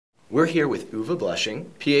We're here with Uwe Blesching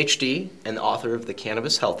PhD and the author of the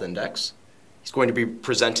Cannabis Health Index. He's going to be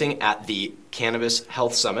presenting at the Cannabis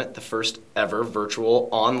Health Summit, the first ever virtual,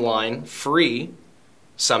 online, free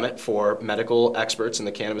summit for medical experts in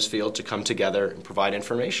the cannabis field to come together and provide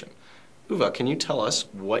information. Uwe, can you tell us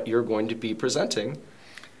what you're going to be presenting?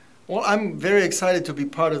 Well, I'm very excited to be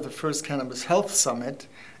part of the first Cannabis Health Summit,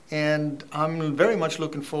 and I'm very much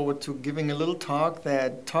looking forward to giving a little talk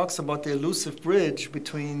that talks about the elusive bridge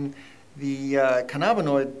between the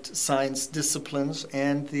cannabinoid science disciplines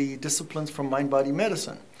and the disciplines from mind-body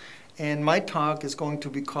medicine. And my talk is going to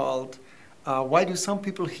be called, Why Do Some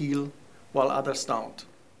People Heal While Others Don't?